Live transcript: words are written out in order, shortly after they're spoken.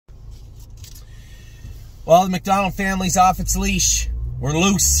Well, the McDonald family's off its leash. We're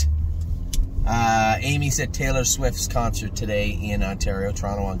loose. Amy's at Taylor Swift's concert today in Ontario,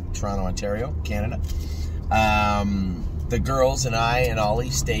 Toronto, Ontario, Canada. The girls and I and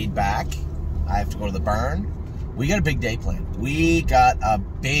Ollie stayed back. I have to go to the barn. We got a big day planned. We got a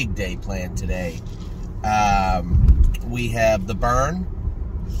big day planned today. We have the barn.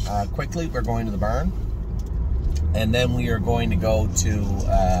 Quickly, we're going to the barn. And then we are going to go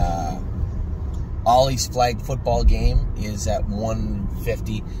to Ollie's flag football game is at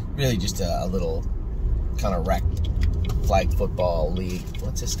 1:50. Really just a little kind of rec flag football league.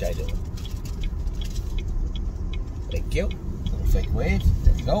 What's this guy doing? Thank you. Little fake wave.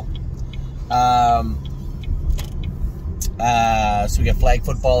 There we go. So we got flag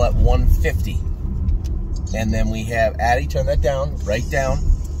football at 1:50. And then we have Addie, turn that down, right down.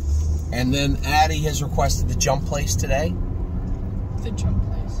 And then Addie has requested the jump place today. The jump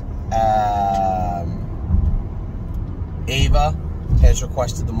place. Ava has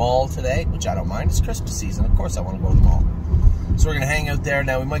requested the mall today, which I don't mind. It's Christmas season. Of course I want to go to the mall. So we're going to hang out there.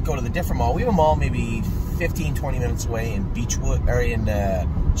 Now we might go to the different mall. We have a mall maybe 15, 20 minutes away in Beechwood, or in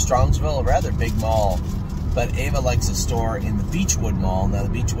Strongsville, a rather big mall. But Ava likes a store in the Beechwood Mall. Now the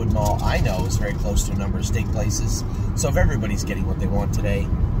Beechwood Mall, I know, is very close to a number of steak places. So if everybody's getting what they want today,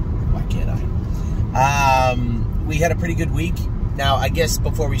 why can't I? We had a pretty good week. Now, I guess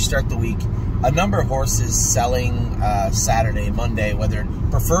before we start the week, a number of horses selling Saturday, Monday, whether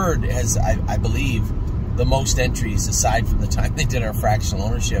Preferred has, I believe, the most entries aside from the time they did our fractional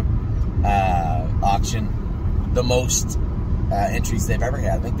ownership auction, the most entries they've ever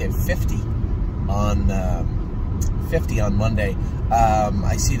had. I think they have 50 on Monday.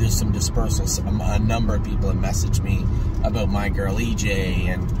 I see there's some dispersals. A number of people have messaged me about my girl EJ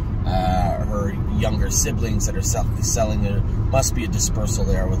and her younger siblings that are selling. There must be a dispersal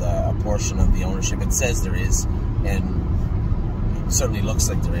there with a portion of the ownership. It says there is, and it certainly looks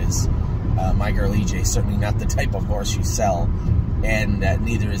like there is. My girl EJ is certainly not the type of horse you sell, and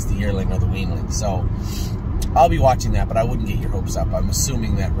neither is the yearling or the weanling. So I'll be watching that, but I wouldn't get your hopes up. I'm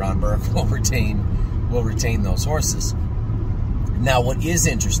assuming that Ron Burke will retain those horses. Now, what is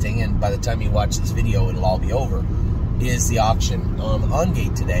interesting, and by the time you watch this video, it'll all be over, is the auction on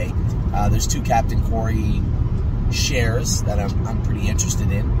Gate today. There's two Captain Corey shares that I'm pretty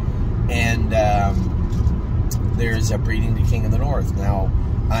interested in, and there's a Breeding to King of the North. Now,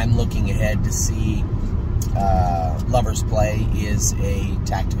 I'm looking ahead to see Lover's Play is a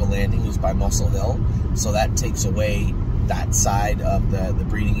tactical landing. It was by Muscle Hill, so that takes away that side of the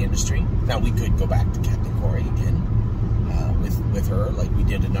breeding industry. Now, we could go back to Captain Corey again with her, like we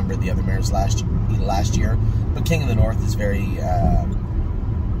did a number of the other mares last year. But King of the North is very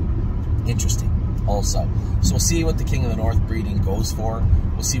interesting also. So we'll see what the King of the North breeding goes for.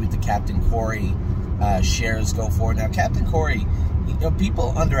 We'll see what the Captain Corey shares go for. Now, Captain Corey, you know,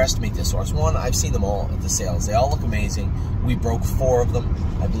 people underestimate this horse. One, I've seen them all at the sales. They all look amazing. We broke 4 of them,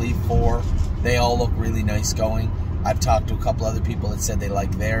 I believe 4. They all look really nice going. I've talked to a couple other people that said they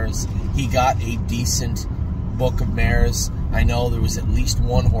like theirs. He got a decent book of mares. I know there was at least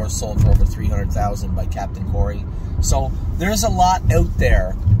one horse sold for over $300,000 by Captain Corey. So there's a lot out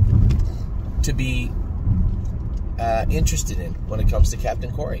there to be interested in when it comes to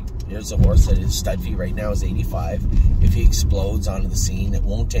Captain Corey. Here's a horse that his stud fee right now is $85. If he explodes onto the scene, it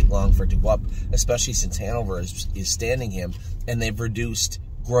won't take long for it to go up, especially since Hanover is standing him, and they've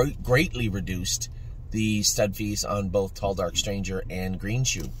greatly reduced the stud fees on both Tall Dark Stranger and Green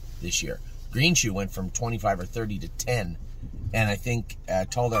Shoe this year. Green Shoe went from 25 or 30 to 10, and I think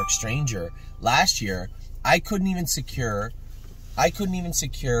Tall Dark Stranger last year, I couldn't even secure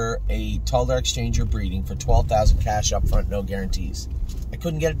a Tall Dark Stranger breeding for $12,000 cash up front, no guarantees. I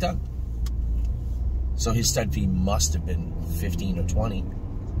couldn't get it done. So his stud fee must have been 15 or 20,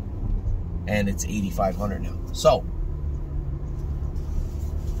 and it's $8,500 now. So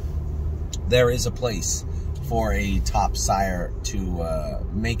there is a place for a top sire to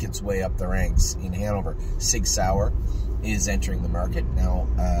make its way up the ranks in Hanover. Sig Sauer is entering the market now.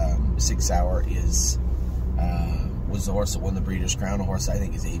 Sig Sauer was the horse that won the Breeders' Crown. A horse I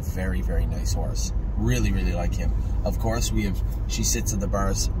think is a very, very nice horse. Really, really like him. Of course, we have She Sits at the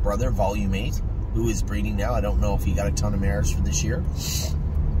Bar's brother, Volume 8, who is breeding now. I don't know if he got a ton of mares for this year.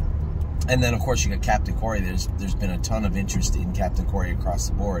 And then, of course, you got Captain Corey. There's been a ton of interest in Captain Corey across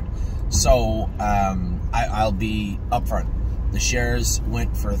the board. So I'll be upfront. The shares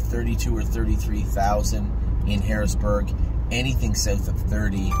went for $32,000 or $33,000 in Harrisburg. Anything south of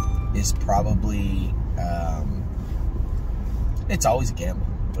 30 is probably it's always a gamble,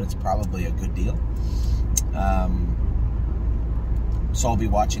 but it's probably a good deal. So I'll be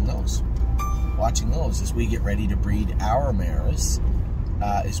watching those. watching those as we get ready to breed our mares.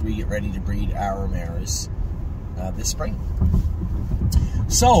 This spring.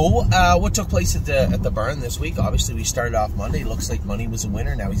 So, what took place at the barn this week? Obviously, we started off Monday. It looks like Money was a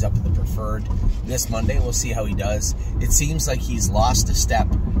winner. Now he's up at the preferred this Monday. We'll see how he does. It seems like he's lost a step.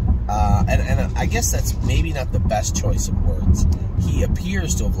 And I guess that's maybe not the best choice of words. He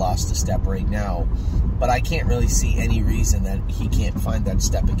appears to have lost a step right now, but I can't really see any reason that he can't find that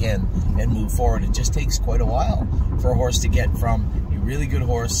step again and move forward. It just takes quite a while for a horse to get from a really good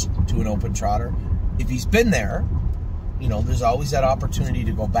horse to an open trotter. If he's been there, you know, there's always that opportunity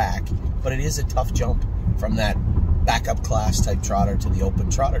to go back, but it is a tough jump from that backup class type trotter to the open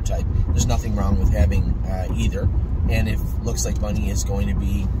trotter type. There's nothing wrong with having either, and if looks like Money is going to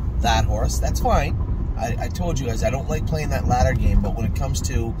be that horse, that's fine. I told you guys I don't like playing that ladder game, but when it comes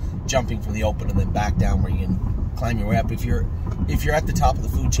to jumping from the open and then back down where you can climb your way up, if you're at the top of the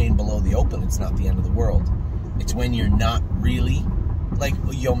food chain below the open, it's not the end of the world. It's when you're not really, like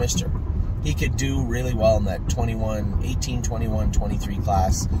Yo Mister. He could do really well in that 18, 21, 23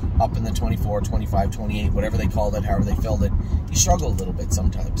 class, up in the 24, 25, 28, whatever they called it, however they filled it. He struggled a little bit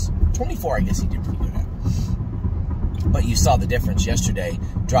sometimes. 24, I guess he did pretty good at. But you saw the difference yesterday,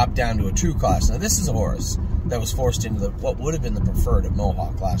 dropped down to a true class. Now, this is a horse that was forced into what would have been the preferred at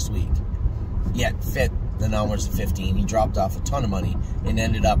Mohawk last week, yet fit the numbers of 15. He dropped off a ton of money and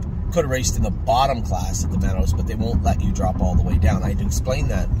ended up, could have raced in the bottom class at the Meadows, but they won't let you drop all the way down. I had to explain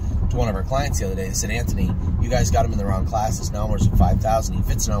that to one of our clients the other day. They said, Anthony, you guys got him in the wrong class. His numbers are 5,000. He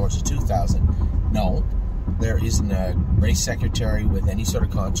fits numbers of 2,000. No, there isn't a race secretary with any sort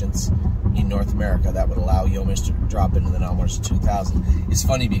of conscience in North America that would allow Yo Mister to drop into the numbers of 2,000. It's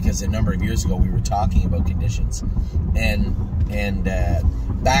funny because a number of years ago we were talking about conditions, and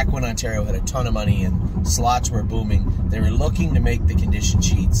back when Ontario had a ton of money and slots were booming, they were looking to make the condition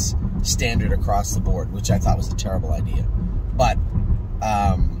sheets standard across the board, which I thought was a terrible idea. But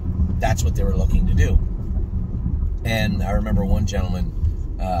that's what they were looking to do. And I remember one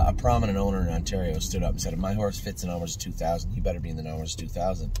gentleman, a prominent owner in Ontario, stood up and said, if my horse fits the numbers of 2,000, he better be in the numbers of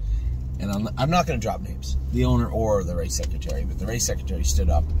 2,000. And I'm not going to drop names, the owner or the race secretary, but the race secretary stood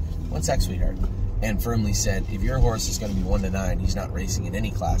up, one sec, sweetheart, and firmly said, if your horse is going to be 1 to 9, he's not racing in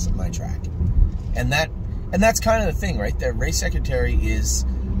any class at my track. And that's kind of the thing, right? The race secretary is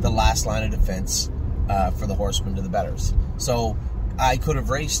the last line of defense for the horsemen to the betters. So I could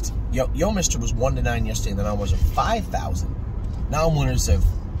have raced, Yo Mister was 1 to 9 yesterday, and the numbers of 5,000. Now I'm winners of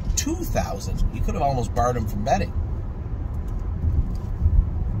 2,000. You could have almost barred him from betting.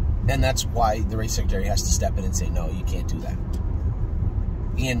 And that's why the race secretary has to step in and say, no, you can't do that.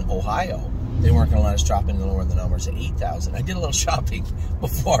 In Ohio, they weren't going to let us drop into lower the numbers at 8,000. I did a little shopping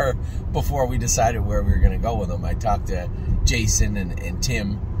before we decided where we were going to go with them. I talked to Jason and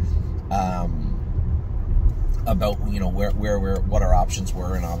Tim about, you know, what our options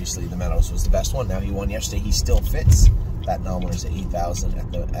were, and obviously the Meadows was the best one. Now he won yesterday. He still fits that numbers at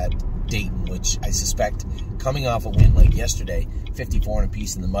 8,000 at Dayton, which I suspect, coming off a win like yesterday, 54 and a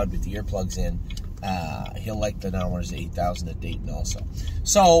piece in the mud with the earplugs in, he'll like the numbers at 8,000 at Dayton also.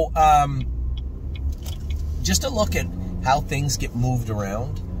 So just to look at how things get moved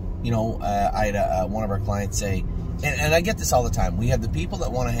around, you know, I had one of our clients say, and I get this all the time, we have the people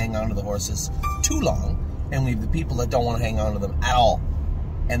that want to hang on to the horses too long, and we have the people that don't want to hang on to them at all.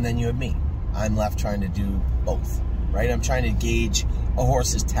 And then you have me. I'm left trying to do both, right? I'm trying to gauge a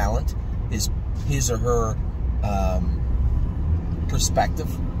horse's talent, his or her perspective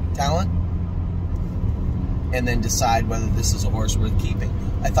talent, and then decide whether this is a horse worth keeping.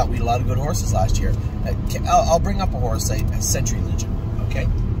 I thought we had a lot of good horses last year. I'll bring up a horse, a Century Legion, okay?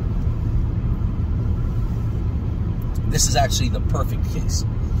 This is actually the perfect case.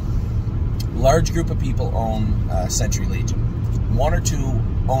 Large group of people own Century Legion. 1 or 2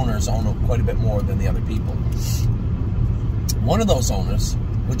 owners own quite a bit more than the other people. One of those owners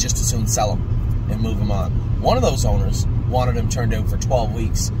would just as soon sell him and move him on. One of those owners wanted him turned out for 12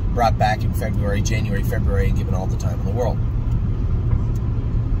 weeks, brought back in January, February, and given all the time in the world.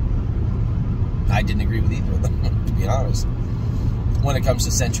 I didn't agree with either of them, to be honest. When it comes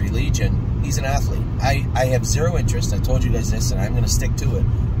to Century Legion, he's an athlete. I have zero interest. I told you guys this, and I'm going to stick to it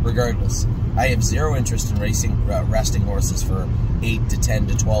regardless. I have zero interest in resting horses for 8 to 10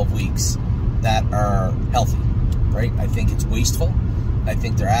 to 12 weeks that are healthy, right? I think it's wasteful. I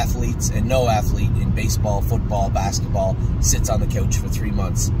think they're athletes, and no athlete in baseball, football, basketball sits on the couch for 3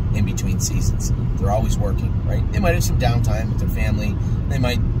 months in between seasons. They're always working, right? They might have some downtime with their family. They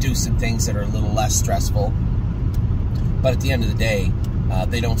might do some things that are a little less stressful. But at the end of the day,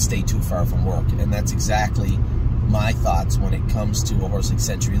 they don't stay too far from work. And that's exactly my thoughts when it comes to a horse like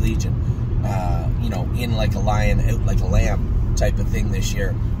Century Legion. you know, in like a lion, out like a lamb type of thing this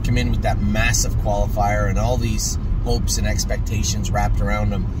year. Come in with that massive qualifier and all these hopes and expectations wrapped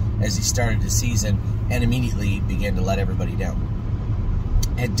around him as he started the season, and immediately began to let everybody down.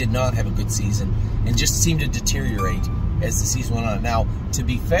 And did not have a good season and just seemed to deteriorate as the season went on. Now, to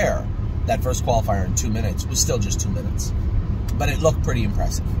be fair, that first qualifier in 2 minutes was still just 2 minutes, but it looked pretty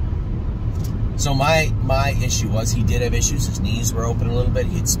impressive. So my issue was he did have issues. His knees were open a little bit.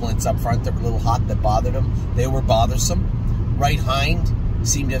 He had splints up front that were a little hot that bothered him. They were bothersome. Right hind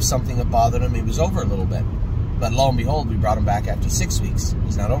seemed to have something that bothered him. He was over a little bit. But lo and behold, we brought him back after 6 weeks.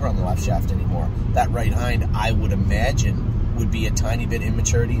 He's not over on the left shaft anymore. That right hind, I would imagine, would be a tiny bit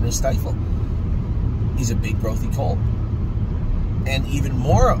immaturity in his stifle. He's a big growthy colt. And even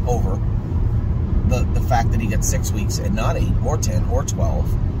more over, the fact that he got 6 weeks and not 8 or 10 or 12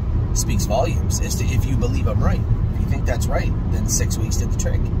 speaks volumes as to if you believe I'm right. If you think that's right, then 6 weeks did the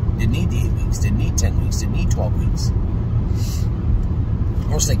trick. Didn't need the 8 weeks, didn't need 10 weeks, didn't need 12 weeks.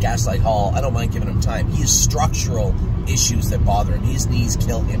 Horse like Gaslight Hall, I don't mind giving him time. He has structural issues that bother him. His knees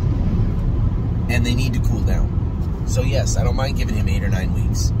kill him. And they need to cool down. So yes, I don't mind giving him 8 or 9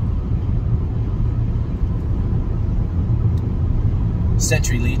 weeks.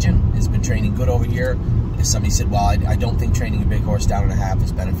 Century Legion has been training good over here. Somebody said, well, I don't think training a big horse down and a half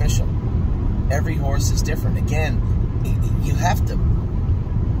is beneficial. Every horse is different. Again, you have to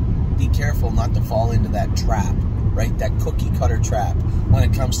be careful not to fall into that trap, right? That cookie cutter trap when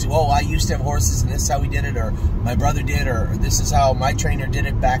it comes to, oh, I used to have horses and this is how we did it, or my brother did, or this is how my trainer did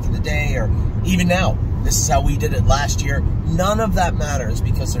it back in the day, or even now, this is how we did it last year. None of that matters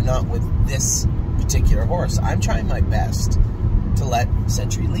because they're not with this particular horse. I'm trying my best to let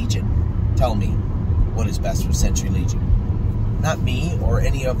Century Legion tell me what is best for Century Legion. Not me or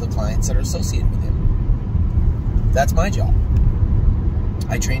any of the clients that are associated with him. That's my job.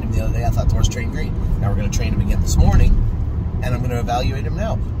 I trained him the other day. I thought the horse trained great. Now we're going to train him again this morning, and I'm going to evaluate him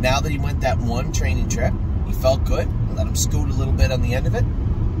now. Now that he went that one training trip, he felt good. I let him scoot a little bit on the end of it.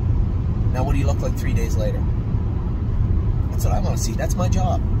 Now what do you look like 3 days later? That's what I want to see. That's my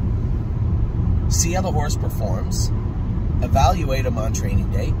job. See how the horse performs. Evaluate him on training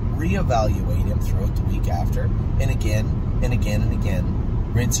day, reevaluate him throughout the week after, and again, and again, and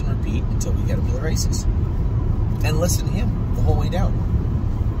again, rinse and repeat until we get him to the races. And listen to him the whole way down.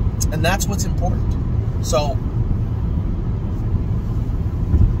 And that's what's important. So,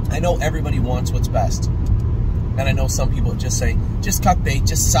 I know everybody wants what's best. And I know some people just say, just cut bait,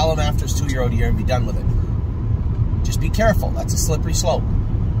 just sell him after his 2-year-old year and be done with it. Just be careful. That's a slippery slope.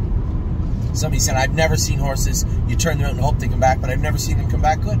 Somebody said, I've never seen horses, you turn them out and hope they come back, but I've never seen them come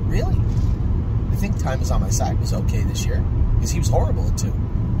back good. Really? I think Time Is On My Side was okay this year, because he was horrible at 2.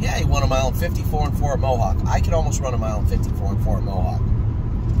 Yeah, he won a mile in 54 and 4 at Mohawk. I could almost run a mile in 54 and 4 at Mohawk.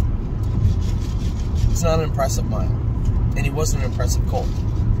 It's not an impressive mile, and he wasn't an impressive colt.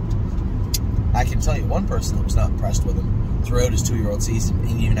 I can tell you one person that was not impressed with him throughout his 2-year-old season,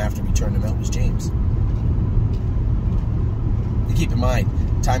 and even after we turned him out, was James. And keep in mind,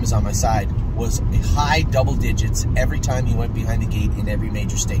 Time Is On My Side was a high double digits every time he went behind the gate in every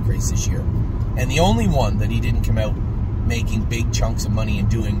major stake race this year. And the only one that he didn't come out making big chunks of money and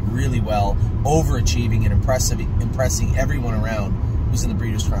doing really well, overachieving and impressing everyone around was in the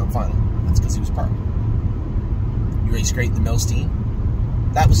Breeders' Crown Final. That's because he was parked. He raced great in the Milstein.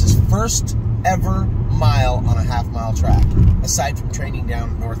 That was his first ever mile on a half-mile track, aside from training down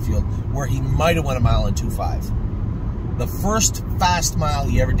at Northfield, where he might have won a mile in 2.5. The first fast mile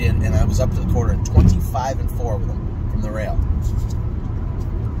he ever did, and I was up to the quarter at 25 and 4 with him from the rail.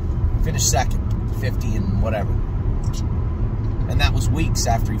 Finished second, 50 and whatever. And that was weeks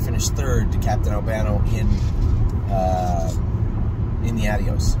after he finished third to Captain Albano in the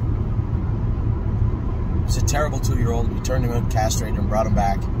Adios. He was a terrible 2-year-old. We turned him out, castrated him, brought him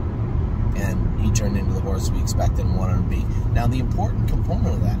back, and he turned into the horse we expected and wanted him to be. Now, the important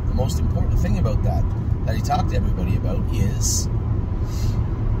component of that, the most important thing about that he talked to everybody about, is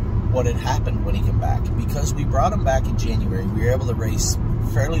what had happened when he came back. Because we brought him back in January, we were able to race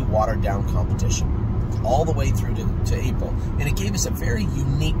fairly watered-down competition all the way through to April. And it gave us a very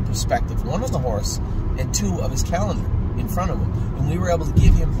unique perspective, one on the horse and two of his calendar in front of him. And we were able to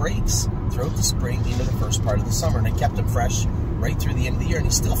give him breaks throughout the spring into the first part of the summer. And it kept him fresh right through the end of the year. And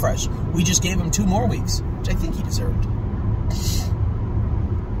he's still fresh. We just gave him 2 more weeks, which I think he deserved.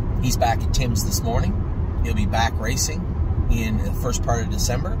 He's back at Tim's this morning. He'll be back racing in the first part of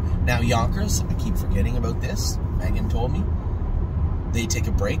December. Now, Yonkers, I keep forgetting about this. Megan told me. They take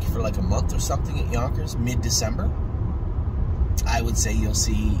a break for like a month or something at Yonkers, mid-December. I would say you'll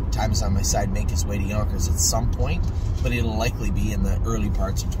see Time Is On My Side make his way to Yonkers at some point, but it'll likely be in the early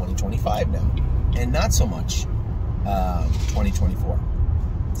parts of 2025 now, and not so much 2024.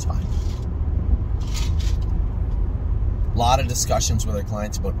 It's fine. A lot of discussions with our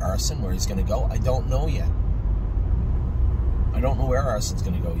clients about Arson, where he's going to go. I don't know yet. I don't know where Arson's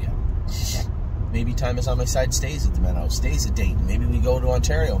going to go yet. Maybe Time Is On My Side stays at the Meadows, stays at Dayton. Maybe we go to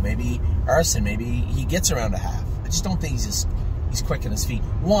Ontario. Maybe Arson, maybe he gets around a half. I just don't think he's quick on his feet.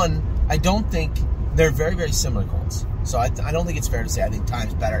 One, I don't think they're very, very similar Colts. So I don't think it's fair to say I think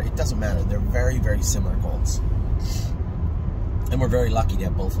Time's better. It doesn't matter. They're very, very similar Colts. And we're very lucky to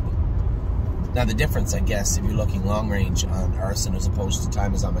have both of them. Now, the difference, I guess, if you're looking long range on Arson as opposed to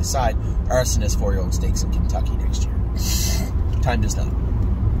Time Is On My Side, Arson has 4-year-old stakes in Kentucky next year. Time does not.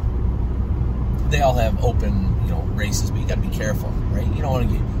 They all have open, races, but you got to be careful, right? You don't want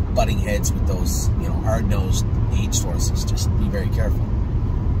to get butting heads with those, hard-nosed aged horses. Just be very careful.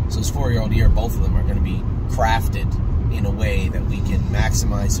 So this 4-year-old year, both of them are going to be crafted in a way that we can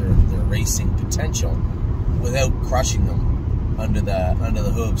maximize their racing potential without crushing them under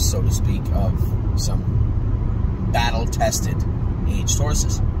the hooves, so to speak, of some battle-tested aged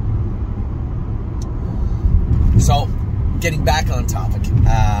horses. So, getting back on topic, we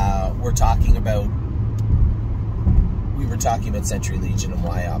were talking about Century Legion and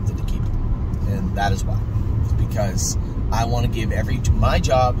why I opted to keep it. And that is why. It's because I want to give my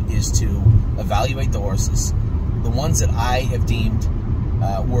job is to evaluate the horses. The ones that I have deemed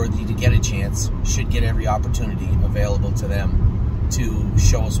worthy to get a chance should get every opportunity available to them to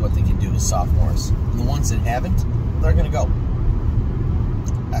show us what they can do as sophomores. And the ones that haven't, they're going to go.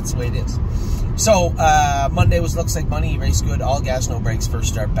 That's the way it is. So, Monday looks like money. He raced good. All gas, no brakes. First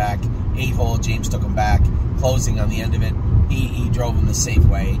start back. 8-hole. James took him back. Closing on the end of it. He drove him the safe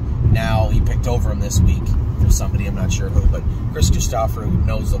way. Now, he picked over him this week for somebody, I'm not sure who, but Chris Christopher, who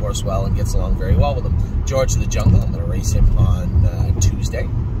knows the horse well and gets along very well with him. George of the Jungle, I'm going to race him on Tuesday.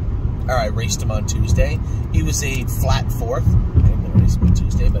 I raced him on Tuesday. He was a flat fourth. I'm going to race him on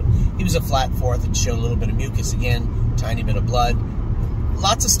Tuesday, but he was a flat fourth and showed a little bit of mucus again, tiny bit of blood.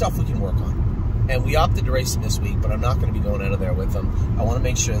 Lots of stuff we can work on. And we opted to race him this week, but I'm not going to be going out of there with him. I want to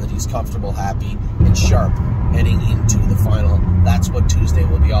make sure that he's comfortable, happy, and sharp heading into the final. That's what Tuesday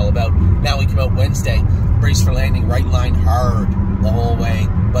will be all about. Now we come out Wednesday, brace for landing, right line hard the whole way,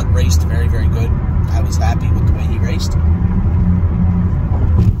 but raced very, very good. I was happy with the way he raced.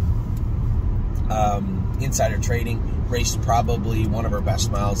 Insider trading, raced probably one of her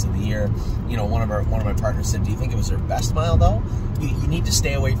best miles of the year. One of my partners said, "Do you think it was her best mile though? You need to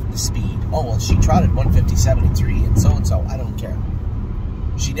stay away from the speed." Oh well, she trotted 157.3 and so. I don't care.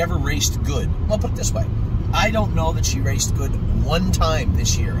 She never raced good. Well, put it this way: I don't know that she raced good one time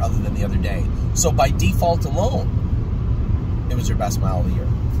this year, other than the other day. So by default alone, it was her best mile of the year.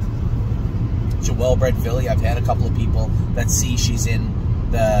 She's a well-bred filly. I've had a couple of people that see she's in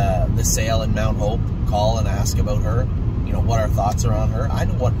the sale in Mount Hope call and ask about her, what our thoughts are on her. I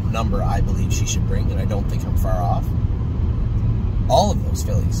know what number I believe she should bring, and I don't think I'm far off. All of those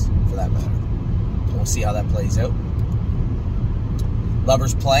fillies, for that matter. And we'll see how that plays out.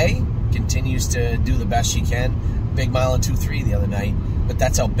 Lover's Play continues to do the best she can. Big mile and 2-3 the other night, but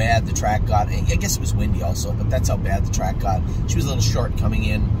that's how bad the track got. I guess it was windy also, but that's how bad the track got. She was a little short coming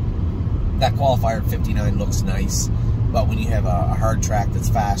in. That qualifier at 59 looks nice. But when you have a hard track that's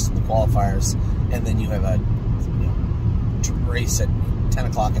fast in the qualifiers, and then you have a race at 10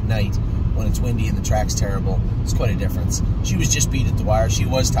 o'clock at night when it's windy and the track's terrible, it's quite a difference. She was just beat at the wire. She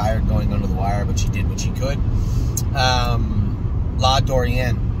was tired going under the wire, but she did what she could. La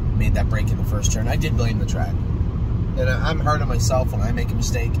Dorienne made that break in the first turn. I did blame the track. And I'm hard on myself when I make a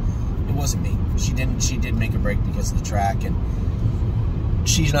mistake. It wasn't me. She did make a break because of the track, and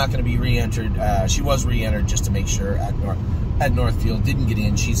she's not going to be re-entered. She was re-entered just to make sure at Northfield. Didn't get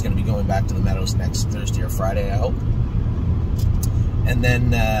in. She's going to be going back to the Meadows next Thursday or Friday, I hope. And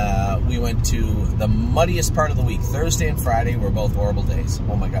then we went to the muddiest part of the week. Thursday and Friday were both horrible days.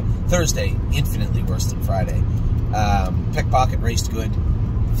 Oh my God. Thursday, infinitely worse than Friday. Pickpocket raced good.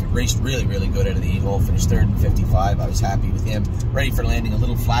 Raced really, really good out of the 8-hole. Finished third in 55. I was happy with him. Ready for landing, a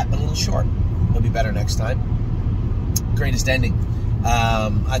little flat but a little short. He'll be better next time. Greatest Ending.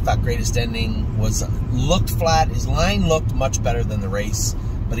 I thought Greatest Ending looked flat. His line looked much better than the race,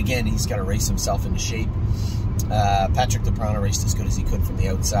 but again, he's got to race himself into shape. Patrick Leprano raced as good as he could from the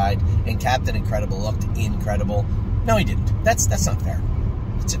outside, and Captain Incredible looked incredible. No, he didn't. That's not fair.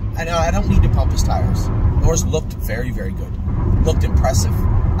 I don't need to pump his tires. The horse looked very, very good. Looked impressive.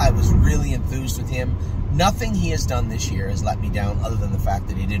 I was really enthused with him. Nothing he has done this year has let me down other than the fact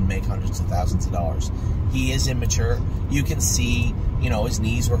that he didn't make hundreds of thousands of dollars. He is immature. You can see, his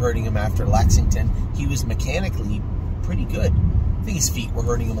knees were hurting him after Lexington. He was mechanically pretty good. I think his feet were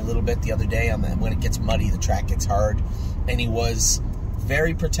hurting him a little bit the other day. When it gets muddy, the track gets hard. And he was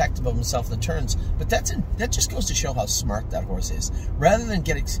very protective of himself in the turns. But that just goes to show how smart that horse is. Rather than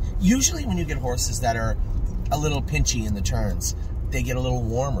usually when you get horses that are a little pinchy in the turns, they get a little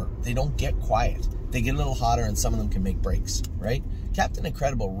warmer. They don't get quiet. They get a little hotter, and some of them can make breaks, right? Captain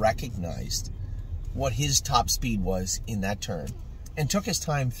Incredible recognized what his top speed was in that turn and took his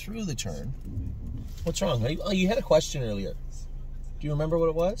time through the turn. What's wrong? Oh, you had a question earlier. Do you remember what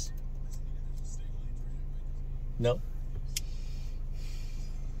it was? No?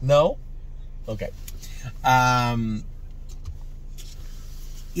 No? Okay. Yeah,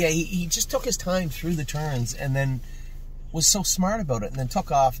 he just took his time through the turns and then was so smart about it and then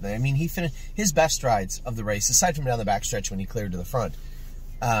took off. I mean, he finished his best strides of the race, aside from down the backstretch when he cleared to the front,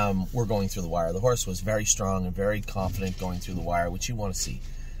 were going through the wire. The horse was very strong and very confident going through the wire, which you want to see.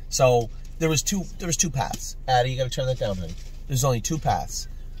 So there was two paths. Addie, you got to turn that down, honey. There's only two paths.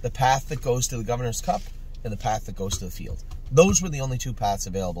 The path that goes to the Governor's Cup and the path that goes to the field. Those were the only two paths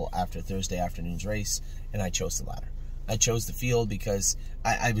available after Thursday afternoon's race, and I chose the latter. I chose the field because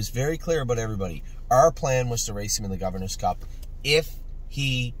I was very clear about everybody. Our plan was to race him in the Governor's Cup if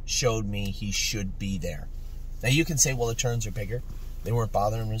he showed me he should be there. Now you can say, well, the turns are bigger. They weren't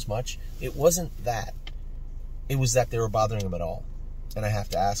bothering him as much. It wasn't that. It was that they were bothering him at all. And I have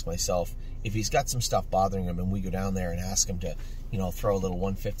to ask myself, if he's got some stuff bothering him and we go down there and ask him to, throw a little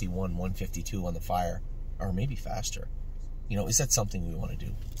 151, 152 on the fire, or maybe faster, is that something we want to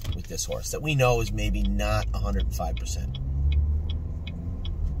do with this horse that we know is maybe not 105%?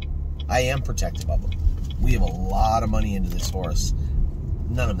 I am protective of him. We have a lot of money into this horse.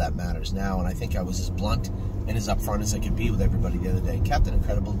 None of that matters now, and I think I was as blunt and as upfront as I could be with everybody the other day. Captain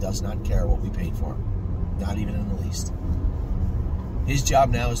Incredible does not care what we paid for him. Not even in the least. His job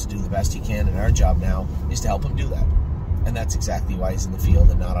now is to do the best he can, and our job now is to help him do that. And that's exactly why he's in the field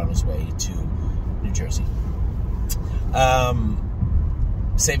and not on his way to New Jersey.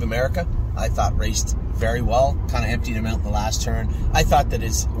 Save America, I thought raced very well. Kind of emptied him out in the last turn. I thought that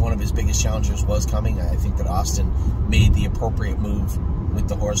one of his biggest challengers was coming. I think that Austin made the appropriate move with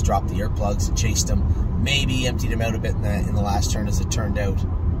the horse, dropped the earplugs and chased him. Maybe emptied him out a bit in the last turn, as it turned out,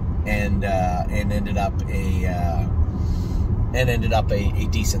 and ended up a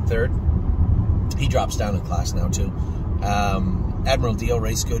decent third. He drops down in class now too. Admiral Dio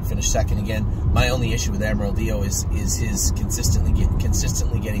raced good, finished second again. My only issue with Admiral Dio is his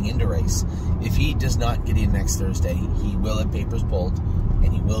consistently getting into race. If he does not get in next Thursday, he will have papers pulled,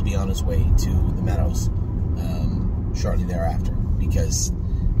 and he will be on his way to the Meadows shortly thereafter, because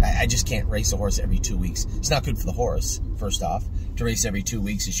I just can't race a horse every 2 weeks. It's not good for the horse, first off. To race every 2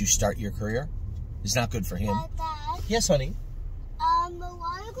 weeks as you start your career, it's not good for him. Dad, Yes, honey? but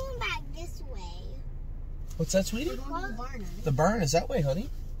why are we going back this way? What's that, sweetie? We're going to the barn. The barn is that way, honey.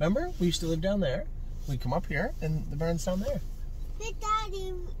 Remember? We used to live down there. We come up here, and the barn's down there. But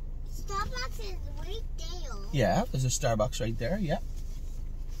Daddy, Starbucks is right there. Yeah, there's a Starbucks right there, yeah.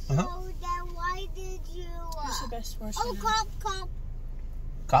 So then why did you... Who's the best horse? Oh,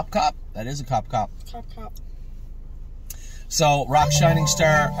 Cop. Cop. That is a Cop. Cop. So, Rock Shining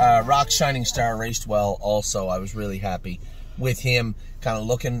Star raced well also. I was really happy with him. Kind of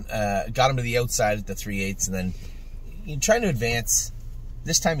looking, got him to the outside at the 3/8, and then trying to advance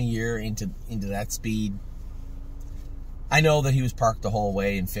this time of year into that speed. I know that he was parked the whole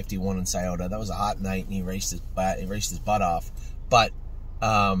way in 51 in Scioto. That was a hot night, and he raced his butt off. But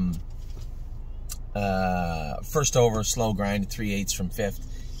first over, slow grind, 3/8 from 5th.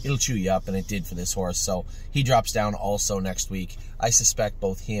 It'll chew you up, and it did for this horse. So he drops down also next week. I suspect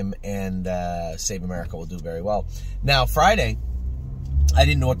both him and Save America will do very well. Now, Friday, I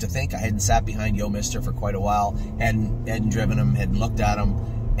didn't know what to think. I hadn't sat behind Yo Mister for quite a while, hadn't driven him, hadn't looked at him.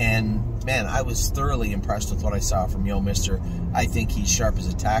 And, man, I was thoroughly impressed with what I saw from Yo Mister. I think he's sharp as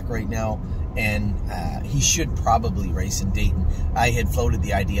a tack right now, and he should probably race in Dayton. I had floated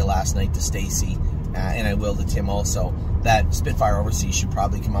the idea last night to Stacy, and I will to Tim also, that Spitfire Overseas should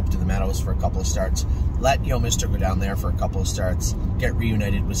probably come up to the Meadows for a couple of starts. Let Yo Mister go down there for a couple of starts, get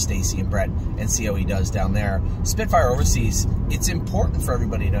reunited with Stacy and Brett, and see how he does down there. Spitfire Overseas, it's important for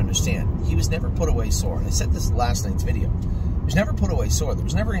everybody to understand, he was never put away sore. And I said this in last night's video. He was never put away sore. There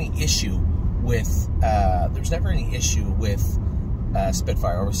was never any issue with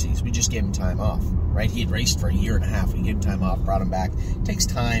Spitfire Overseas. We just gave him time off, right? He had raced for a year and a half. We gave him time off, brought him back. It takes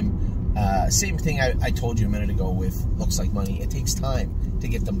time Same thing I told you a minute ago with Looks Like Money. It takes time to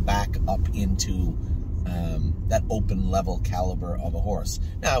get them back up into that open level caliber of a horse.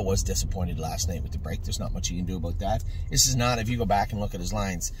 Now, I was disappointed last night with the break. There's not much you can do about that. This is not, if you go back and look at his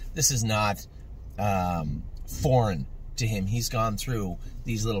lines, this is not foreign to him. He's gone through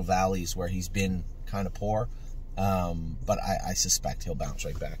these little valleys where he's been kind of poor, but I suspect he'll bounce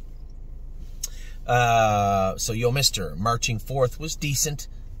right back. So Yo Mister, marching fourth, was decent.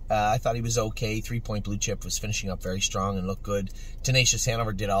 I thought he was okay. 3 Point Blue Chip was finishing up very strong and looked good. Tenacious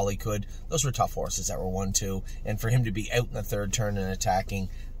Hanover did all he could. Those were tough horses that were 1-2. And for him to be out in the third turn and attacking,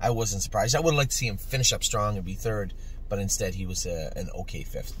 I wasn't surprised. I would have liked to see him finish up strong and be third, but instead he was an okay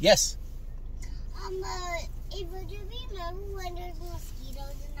fifth. Yes? Ava, do you remember when there's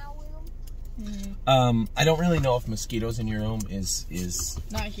mosquitoes in our room? I don't really know if mosquitoes in your room is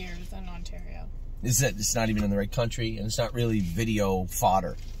Not here, it's in Ontario. is that it's not even in the right country, and it's not really video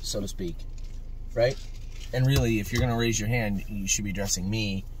fodder, so to speak, right? And really, if you're going to raise your hand, you should be addressing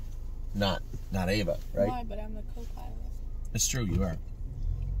me, not Ava, right? Why? But I'm the co-pilot. It's true, you are.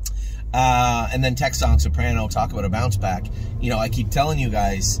 And then Tech Song Soprano, talk about a bounce back. You know, I keep telling you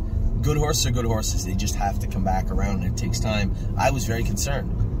guys, good horses are good horses. They just have to come back around, and it takes time. I was very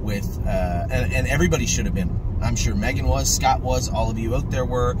concerned with, and everybody should have been. I'm sure Megan was, Scott was, all of you out there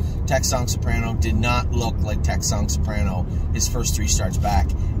were. Tech Song Soprano did not look like Tech Song Soprano his first 3 starts back.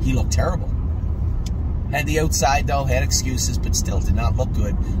 He looked terrible. Had the outside though, had excuses, but still did not look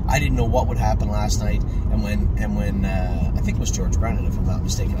good. I didn't know what would happen last night, and when I think it was George Brennan, if I'm not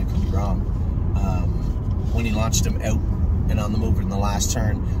mistaken, I could be wrong. When he launched him out and on the move in the last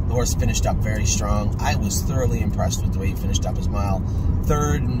turn, the horse finished up very strong. I was thoroughly impressed with the way he finished up his mile.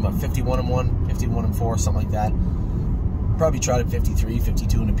 Third and 51-1, 51-4, something like that. Probably trotted 53,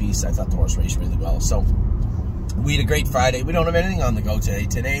 52 in a piece. I thought the horse raced really well. So we had a great Friday. We don't have anything on the go today.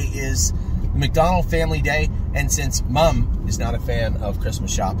 Today is the McDonald family day, and since Mom is not a fan of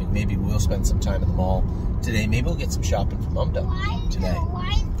Christmas shopping, maybe we'll spend some time in the mall today. Maybe we'll get some shopping for Mom done today.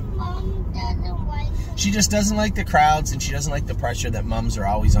 Why Mom doesn't like She just doesn't like the crowds, and she doesn't like the pressure that moms are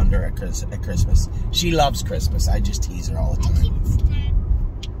always under at Christmas. She loves Christmas. I just tease her all the time.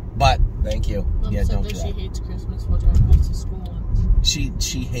 But, thank you. Mom Yeah, said don't that do she that. hates Christmas, which I goes to school on. She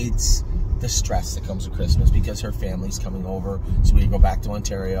hates the stress that comes with Christmas because her family's coming over. So we go back to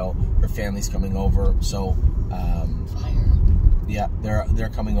Ontario. Her family's coming over. So, Fire. yeah, they're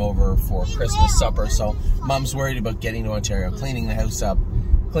coming over for Christmas supper. So Mom's worried about getting to Ontario, cleaning the house up,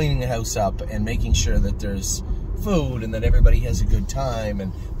 and making sure that there's food and that everybody has a good time,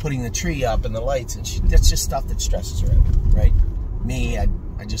 and putting the tree up and the lights. And that's just stuff that stresses her out, right? Me, I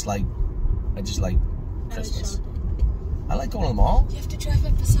just like Christmas. I like going to the mall. You have to drive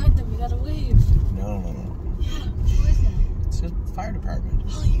up beside them. You gotta wave. No. Yeah. Who is that? It's the fire department.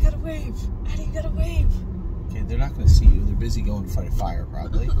 Oh, you gotta wave. Addie, you gotta wave. Okay, they're not going to see you. They're busy going to fight a fire,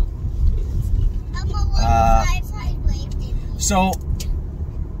 probably. So,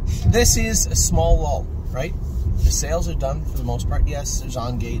 this is a small lull, right? The sales are done for the most part. Yes, there's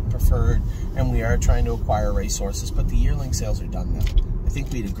On Gate, Preferred, and we are trying to acquire racehorses, but the yearling sales are done now. I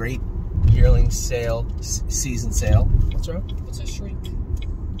think we had a great yearling sale, season sale. What's wrong? What's a shrink?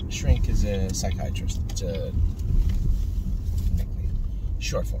 Shrink is a psychiatrist. It's a nickname.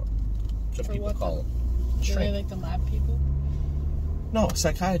 Short form. That's what For people what call them. Do they Shrink. like the lab people? No,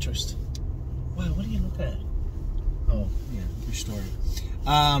 psychiatrist. Wow, what are you looking at? Oh, yeah, your story.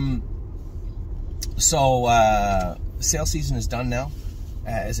 So, sale season is done now.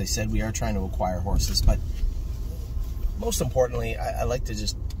 As I said, we are trying to acquire horses, but most importantly, I like to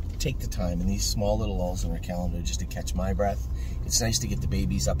just take the time in these small little lulls in our calendar just to catch my breath. It's nice to get the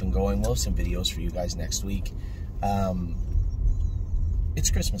babies up and going. We'll have some videos for you guys next week.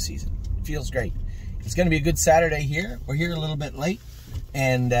 It's Christmas season. It feels great. It's going to be a good Saturday here. We're here a little bit late,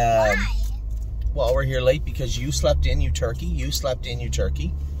 and well, we're here late because you slept in, you turkey. You slept in, you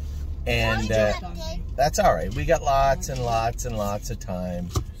turkey. And that's all right. We got lots and lots and lots of time.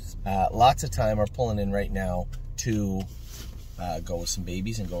 Lots of time are pulling in right now to go with some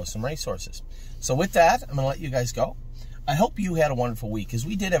babies and go with some racehorses. So with that, I'm going to let you guys go. I hope you had a wonderful week, because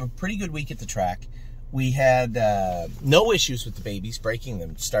we did have a pretty good week at the track. We had no issues with the babies, breaking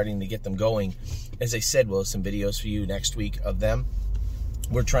them, starting to get them going. As I said, we'll have some videos for you next week of them.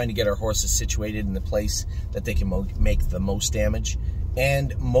 We're trying to get our horses situated in the place that they can make the most damage.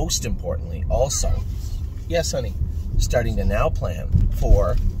 And most importantly, also, yes, honey, starting to now plan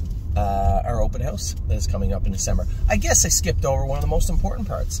for our open house that is coming up in December. I guess I skipped over one of the most important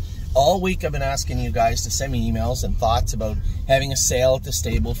parts. All week I've been asking you guys to send me emails and thoughts about having a sale at the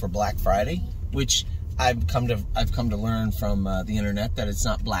stable for Black Friday, which I've come to learn from the internet that it's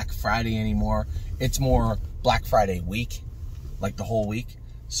not Black Friday anymore. It's more Black Friday week, like the whole week.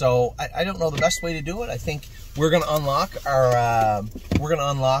 So I don't know the best way to do it. I think we're gonna unlock our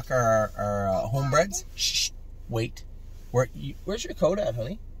homebreds. Shh, wait. Where's your coat at,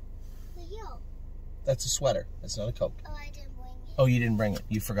 honey? Yo. That's a sweater. That's not a coat. Oh, I didn't bring it. Oh, you didn't bring it.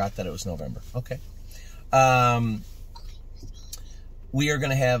 You forgot that it was November. Okay. We are going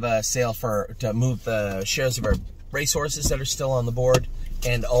to have a sale to move the shares of our racehorses that are still on the board,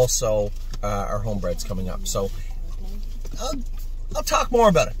 and also our homebreds coming up. So I'll talk more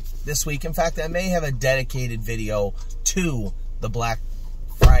about it this week. In fact, I may have a dedicated video to the Black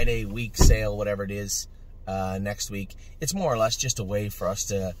Friday week sale, whatever it is, next week. It's more or less just a way for us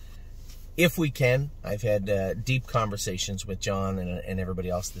to, if we can, I've had deep conversations with John and everybody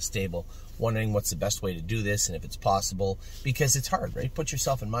else at the stable, wondering what's the best way to do this and if it's possible, because it's hard, right? Put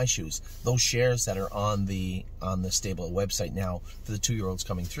yourself in my shoes. Those shares that are on the stable website now for the 2-year-olds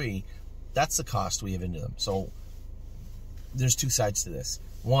coming 3, that's the cost we have into them. So there's 2 sides to this.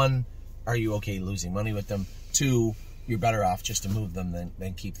 1, are you okay losing money with them? 2, you're better off just to move them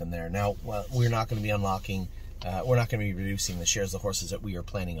than keep them there. Now, well, we're not going to be unlocking, we're not going to be reducing the shares of the horses that we are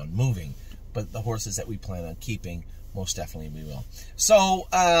planning on moving, but the horses that we plan on keeping, most definitely we will. So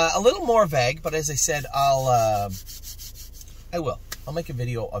a little more vague, but as I said, I'll make a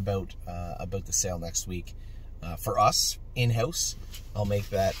video about the sale next week for us in-house. I'll make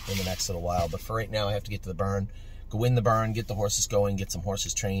that in the next little while, but for right now I have to get to the barn, go in the barn, get the horses going, get some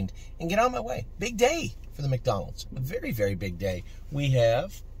horses trained, and get on my way. Big day for the McDonald's. A very, very big day. We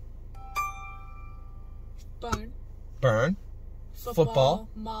have barn, football,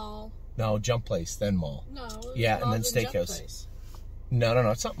 mall. No, jump place, then mall. No. Yeah, and then Jump steakhouse. place. No,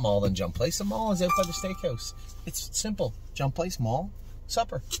 it's not mall then jump place. The mall is out by the steakhouse. It's simple. Jump place, mall,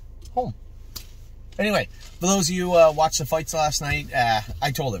 supper, home. Anyway, for those of you who watched the fights last night,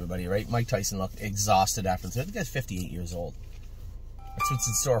 I told everybody, right? Mike Tyson looked exhausted after the fight. The guy's 58 years old. That's what's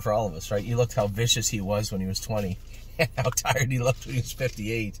in store for all of us, right? You looked how vicious he was when he was 20, and how tired he looked when he was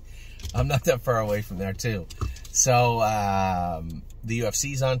 58. I'm not that far away from there, too. So, the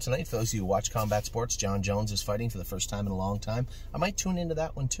UFC's on tonight. For those of you who watch combat sports, John Jones is fighting for the first time in a long time. I might tune into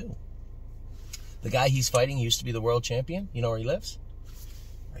that one, too. The guy he's fighting used to be the world champion. You know where he lives?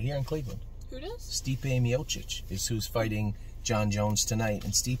 Right here in Cleveland. Who does? Stipe Miocic is who's fighting John Jones tonight.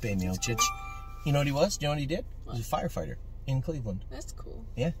 And Stipe Miocic, you know what he was? Do you know what he did? What? He was a firefighter in Cleveland. That's cool.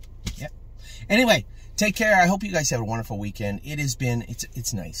 Yeah. Anyway, take care. I hope you guys have a wonderful weekend. It has been,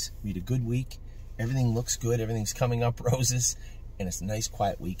 it's nice. We had a good week. Everything looks good. Everything's coming up roses. And it's a nice,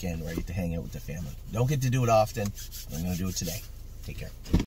 quiet weekend ready to hang out with the family. Don't get to do it often. I'm going to do it today. Take care.